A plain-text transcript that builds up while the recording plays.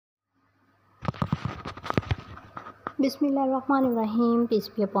Bismillahirrahmanirrahim. Peace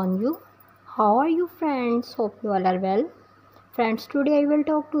be upon you. How are you, friends? Hope you all are well. Friends, today I will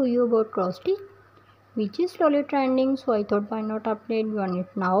talk to you about cross stitch, which is slowly trending, so I thought why not update you on it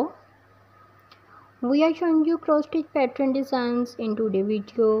now. We are showing you cross stitch pattern designs in today's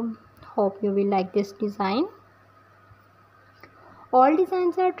video. Hope you will like this design. All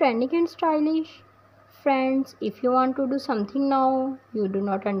designs are trending and stylish. Friends, if you want to do something now, you do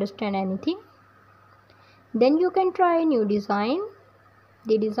not understand anything, then you can try a new design.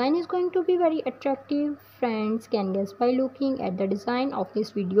 The design is going to be very attractive. Friends can guess by looking at the design of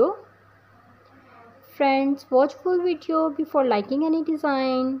this video. Friends, watch full video before liking any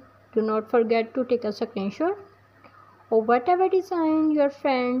design. Do not forget to take a screenshot of whatever design your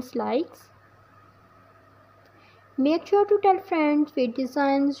friends likes. Make sure to tell friends which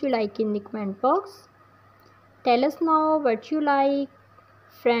designs you like in the comment box. Tell us now what you like.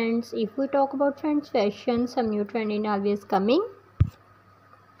 Friends, if we talk about friends fashion, some new trend is always coming.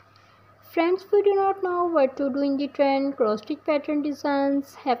 Friends, we do not know what to do in the trend. Cross stitch pattern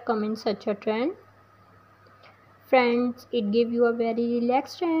designs have come in such a trend. Friends, it gives you a very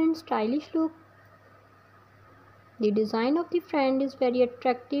relaxed and stylish look. The design of the friend is very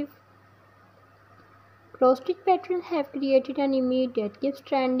attractive. Cross stitch patterns have created an image that keeps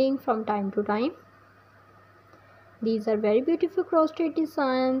trending from time to time. These are very beautiful cross stitch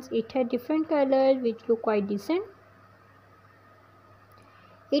designs. It has different colors which look quite decent.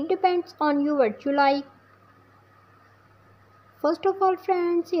 It depends on you what you like. First of all,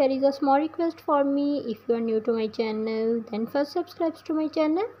 friends, here is a small request for me. If you are new to my channel, then first subscribe to my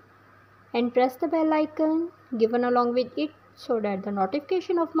channel and press the bell icon given along with it, so that the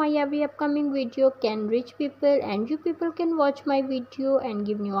notification of my every upcoming video can reach people and you people can watch my video and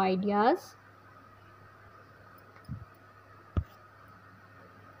give new ideas.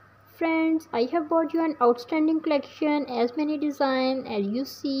 Friends, I have bought you an outstanding collection. As many designs as you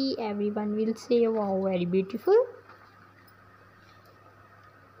see, everyone will say wow, very beautiful.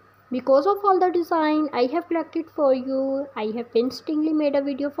 Because of all the design I have collected for you, I have painstakingly made a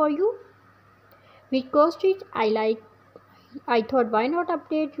video for you. Which cross stitch I like, I thought why not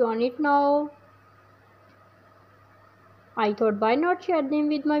update you on it now. I thought why not share them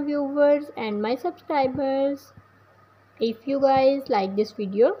with my viewers and my subscribers. If you guys like this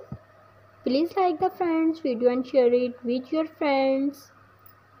video, please like the friends video and share it with your friends.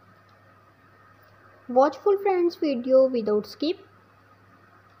 Watch full friends video without skip.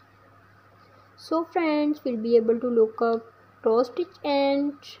 So friends will be able to look up cross stitch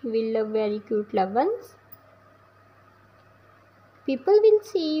and will love very cute loved ones. People will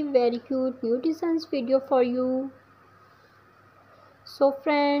see very cute new designs video for you. So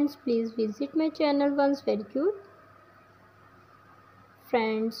friends, please visit my channel once, very cute.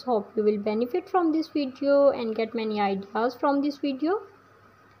 Friends, hope you will benefit from this video and get many ideas from this video,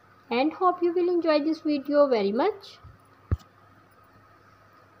 and hope you will enjoy this video very much.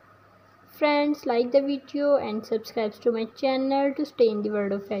 Friends, like the video and subscribe to my channel to stay in the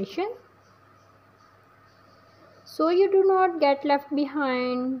world of fashion, so you do not get left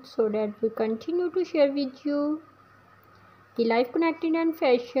behind, so that we continue to share with you the life connected and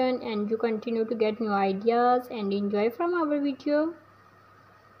fashion, and you continue to get new ideas and enjoy from our video.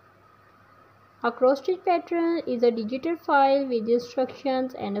 A cross stitch pattern is a digital file with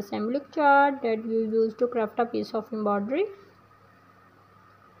instructions and assembly chart that you use to craft a piece of embroidery.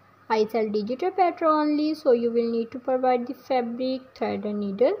 I sell digital pattern only, so you will need to provide the fabric, thread and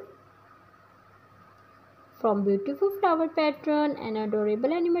needle. From beautiful flower pattern and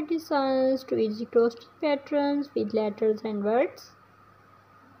adorable animal designs to easy cross stitch patterns with letters and words,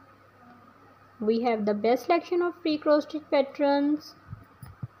 we have the best selection of free cross stitch patterns.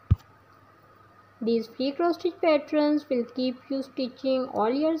 These free cross stitch patterns will keep you stitching all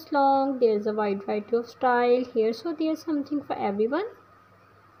years long. There is a wide variety of style here, so there is something for everyone.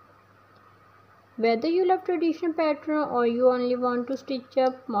 Whether you love traditional pattern or you only want to stitch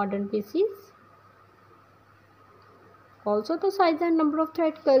up modern pieces. Also, the size and number of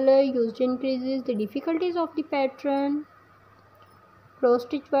thread color used increases the difficulties of the pattern. Cross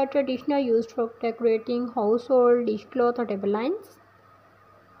stitch were traditionally used for decorating household, dishcloth or table lines.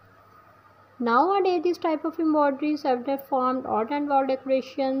 Nowadays, this type of embroideries have formed art and wall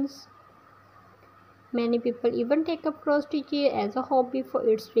decorations. Many people even take up cross stitching as a hobby for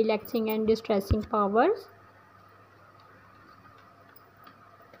its relaxing and distressing powers.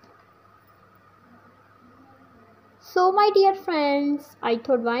 So my dear friends, I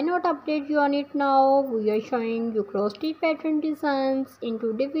thought why not update you on it now. We are showing you cross stitch pattern designs in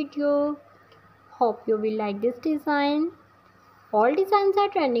today's video. Hope you will like this design. All designs are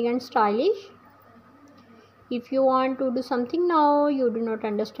trending and stylish. If you want to do something now, you do not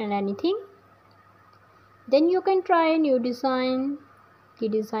understand anything, then you can try a new design. The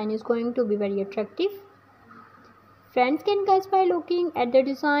design is going to be very attractive. Friends can guess by looking at the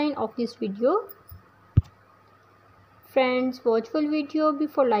design of this video. Friends, watch full video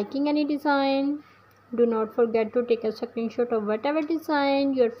before liking any design. Do not forget to take a screenshot of whatever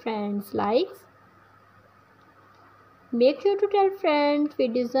design your friends likes. Make sure to tell friends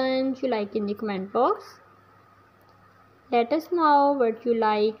which designs you like in the comment box. Let us know what you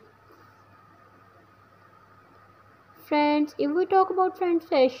like. Friends, if we talk about friends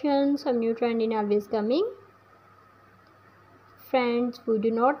fashion, some new trend is always coming. Friends, we do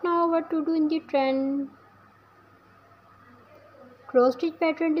not know what to do in the trend. Cross stitch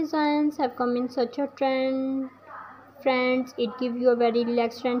pattern designs have come in such a trend. Friends, it gives you a very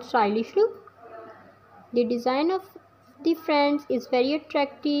relaxed and stylish look. The design of the friends is very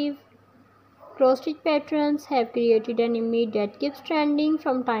attractive. Cross stitch patterns have created an image that keeps trending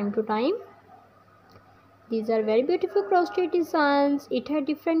from time to time. These are very beautiful cross stitch designs. It has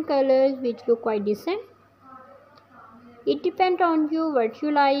different colors which look quite decent. It depends on you what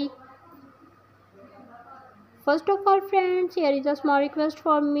you like. First of all friends, here is a small request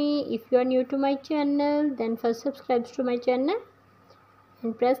for me. If you are new to my channel, then first subscribe to my channel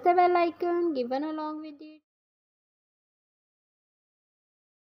and press the bell icon given along with it.